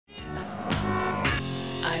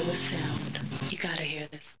sound. You gotta hear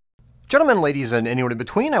this. Gentlemen, ladies, and anyone in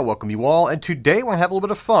between, I welcome you all, and today we're going to have a little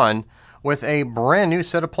bit of fun with a brand new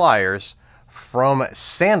set of pliers from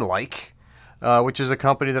Sandlike, which is a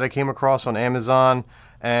company that I came across on Amazon,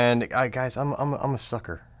 and guys, I'm a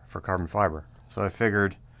sucker for carbon fiber, so I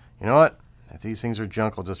figured, you know what, if these things are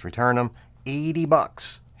junk, I'll just return them. 80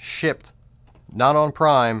 bucks, shipped, not on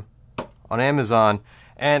Prime, on Amazon,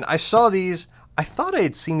 and I saw these. I thought I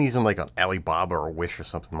had seen these in like an Alibaba or Wish or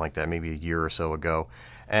something like that, maybe a year or so ago.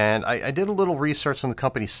 And I did a little research on the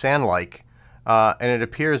company Sandlike, and it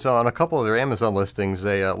appears on a couple of their Amazon listings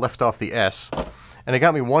they left off the S. And it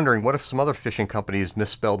got me wondering, what if some other fishing companies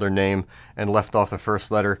misspelled their name and left off the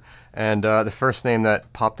first letter? And the first name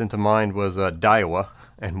that popped into mind was Daiwa,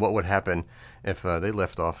 and what would happen if they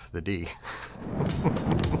left off the D?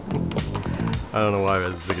 I don't know why, but I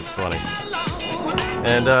just think it's funny.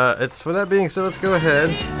 And it's with that being said, let's go ahead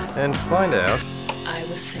and find out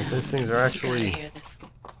if these things are actually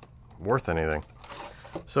worth anything.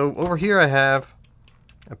 So over here I have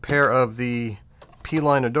a pair of the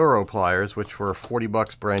Pline Adoro pliers, which were 40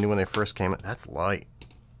 bucks brand new when they first came out. That's light.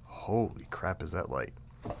 Holy crap, is that light.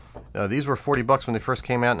 These were 40 bucks when they first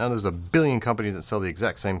came out. Now there's a billion companies that sell the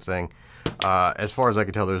exact same thing. As far as I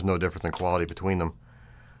can tell, there's no difference in quality between them.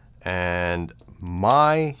 And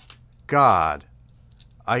my God,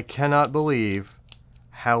 I cannot believe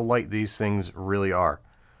how light these things really are.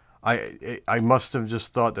 I must have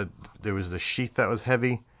just thought that there was the sheath that was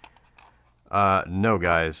heavy. No,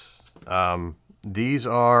 guys. These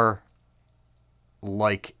are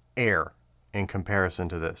like air in comparison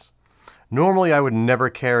to this. Normally, I would never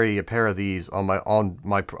carry a pair of these on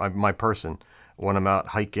my person when I'm out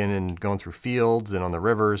hiking and going through fields and on the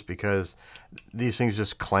rivers, because these things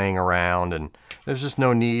just clang around and there's just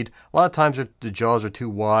no need. A lot of times the jaws are too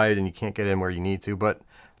wide and you can't get in where you need to, but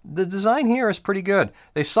the design here is pretty good.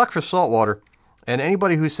 They suck for saltwater, and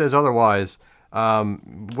anybody who says otherwise,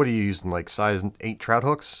 what are you using, like size 8 trout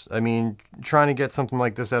hooks? I mean, trying to get something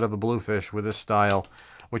like this out of a bluefish with this style,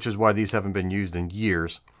 which is why these haven't been used in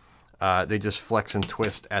years, they just flex and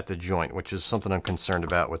twist at the joint, which is something I'm concerned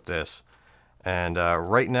about with this. And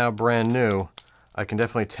right now, brand new, I can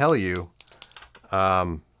definitely tell you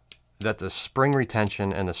that the spring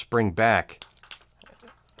retention and the spring back,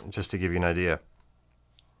 just to give you an idea,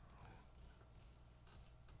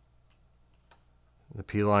 the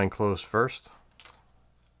P-line closed first.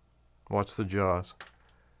 Watch the jaws.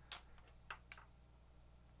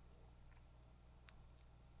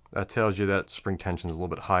 That tells you that spring tension is a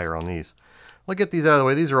little bit higher on these. I'll get these out of the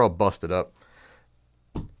way. These are all busted up.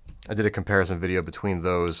 I did a comparison video between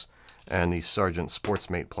those and the Sargeant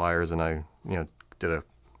Sportsmate pliers, and I, did a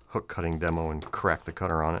hook cutting demo and cracked the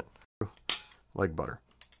cutter on it like butter.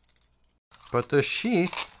 But the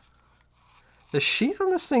sheath on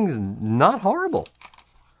this thing is not horrible.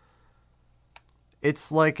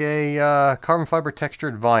 It's like a carbon fiber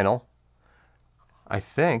textured vinyl, I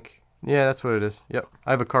think. Yeah, that's what it is. Yep,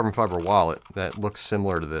 I have a carbon fiber wallet that looks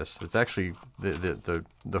similar to this. It's actually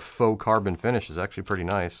the faux carbon finish is actually pretty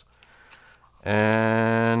nice.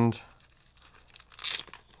 And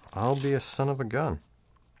I'll be a son of a gun.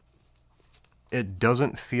 It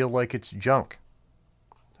doesn't feel like it's junk.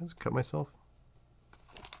 Did I just cut myself?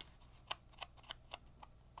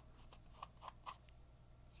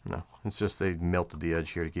 No, it's just they melted the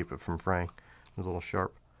edge here to keep it from fraying. It was a little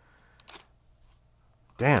sharp.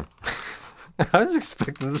 Damn. I was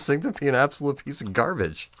expecting this thing to be an absolute piece of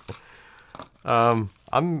garbage. I'm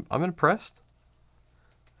impressed.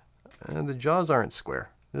 And the jaws aren't square.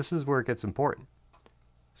 This is where it gets important.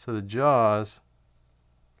 So the jaws,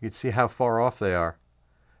 you can see how far off they are.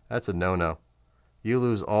 That's a no-no. You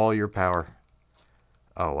lose all your power.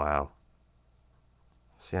 Oh, wow.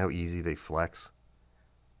 See how easy they flex?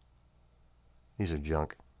 These are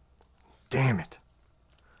junk. Damn it.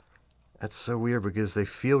 That's so weird because they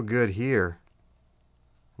feel good here.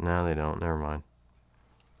 No, they don't. Never mind.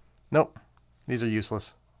 Nope. These are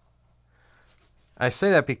useless. I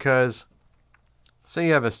say that because, say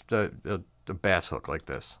you have a bass hook like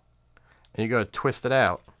this, and you go to twist it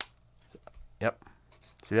out. Yep.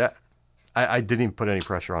 See that? I didn't even put any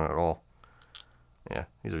pressure on it at all. Yeah,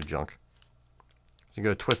 these are junk. So you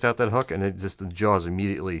go to twist out that hook, and the jaws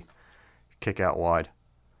immediately kick out wide.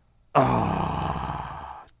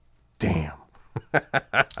 Oh, damn.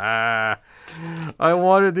 I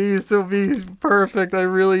wanted these to be perfect. I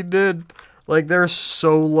really did. Like, they're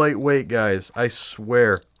so lightweight, guys. I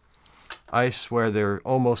swear. I swear they're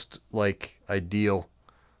almost, like, ideal.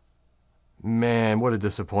 Man, what a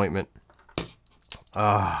disappointment.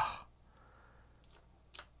 Ah.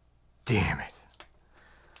 Damn it.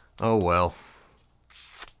 Oh, well.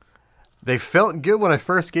 They felt good when I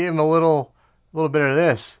first gave them a little bit of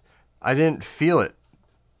this. I didn't feel it,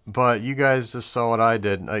 but you guys just saw what I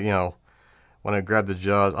did. You know, when I grabbed the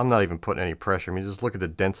jaws, I'm not even putting any pressure. I mean, just look at the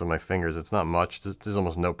dents on my fingers. It's not much. There's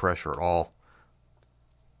almost no pressure at all.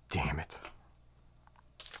 Damn it.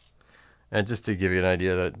 And just to give you an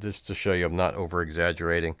idea, that just to show you I'm not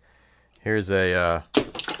over-exaggerating, here's a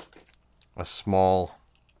small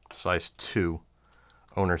size 2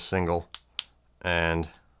 owner single, and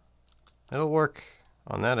it'll work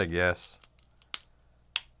on that, I guess.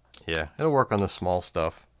 Yeah, it'll work on the small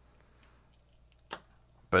stuff,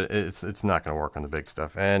 but it's not going to work on the big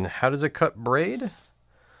stuff. And how does it cut braid?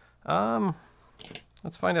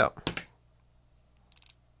 Let's find out.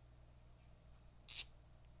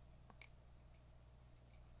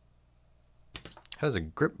 How does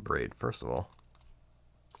it grip braid, first of all?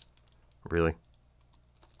 Really?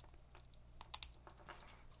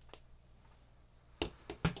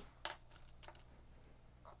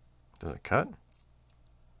 Does it cut?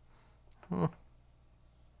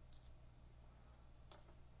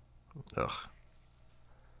 Ugh.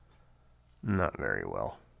 Not very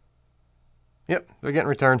well. Yep, they're getting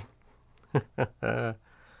returned.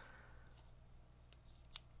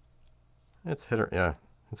 It's hit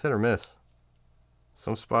or miss.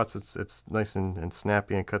 Some spots it's nice and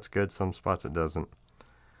snappy and cuts good. Some spots it doesn't.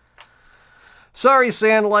 Sorry,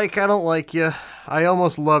 Sand-like, I don't like you. I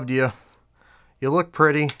almost loved you. You look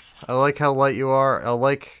pretty. I like how light you are. I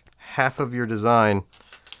like half of your design.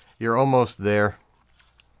 You're almost there.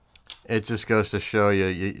 It just goes to show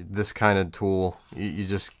you, this kind of tool, you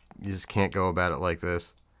just can't go about it like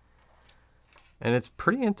this. And it's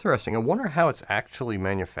pretty interesting. I wonder how it's actually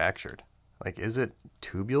manufactured. Like, is it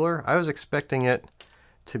tubular? I was expecting it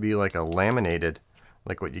to be like a laminated,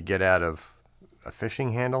 like what you get out of a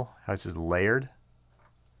fishing handle. How it's just layered.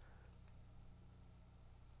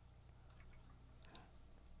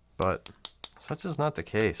 But such is not the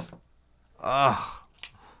case. Ugh.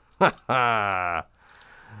 Let's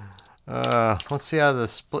see how the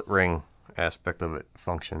split ring aspect of it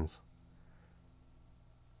functions.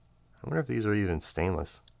 I wonder if these are even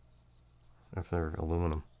stainless, if they're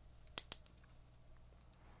aluminum.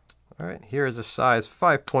 Alright, here is a size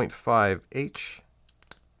 5.5 H.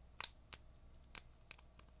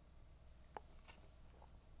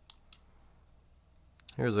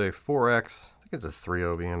 Here's a 4X. I think it's a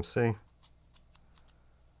 3.0 BMC.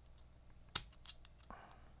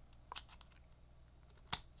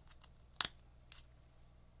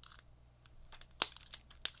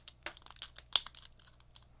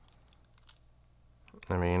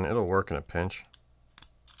 I mean, it'll work in a pinch.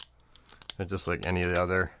 It's just like any of the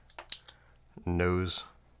other nose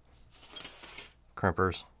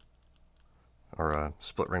crimpers, or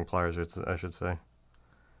split ring pliers, I should say.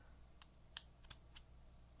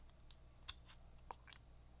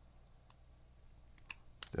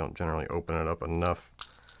 They don't generally open it up enough,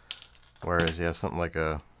 whereas yeah, something like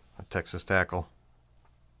a Texas tackle,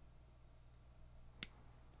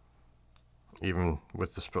 even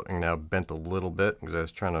with the split ring now bent a little bit because I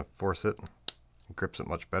was trying to force it, it grips it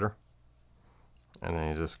much better. And then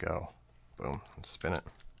you just go boom and spin it.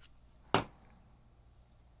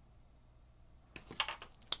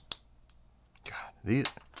 God, these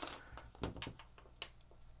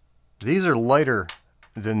are lighter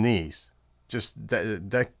than these. Just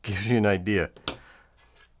that gives you an idea.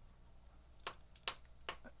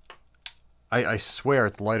 I swear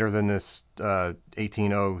it's lighter than this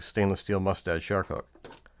 18.0 stainless steel Mustad shark hook.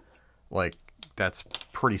 Like, that's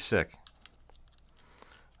pretty sick.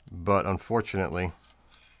 But unfortunately,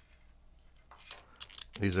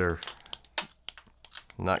 these are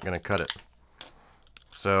not going to cut it.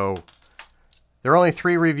 So there are only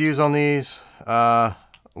 3 reviews on these.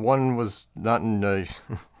 One was not in the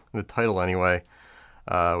title anyway.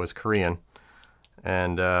 It was Korean.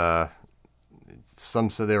 And some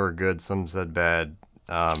said they were good, some said bad.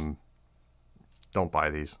 Don't buy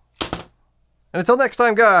these. And until next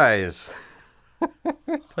time, guys,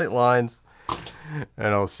 tight lines. And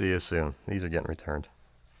I'll see you soon. These are getting returned.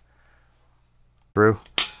 Through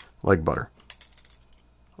like butter.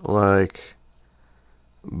 Like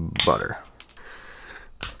butter.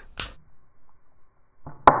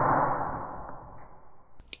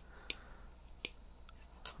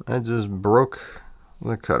 I just broke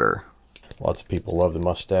the cutter. Lots of people love the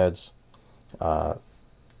Mustads. I'm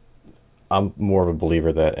more of a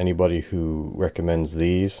believer that anybody who recommends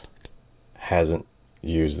these hasn't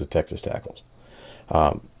used the Texas tackles.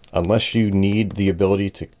 Unless you need the ability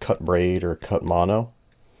to cut braid or cut mono,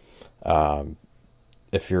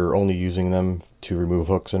 if you're only using them to remove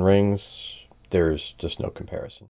hooks and rings, there's just no comparison.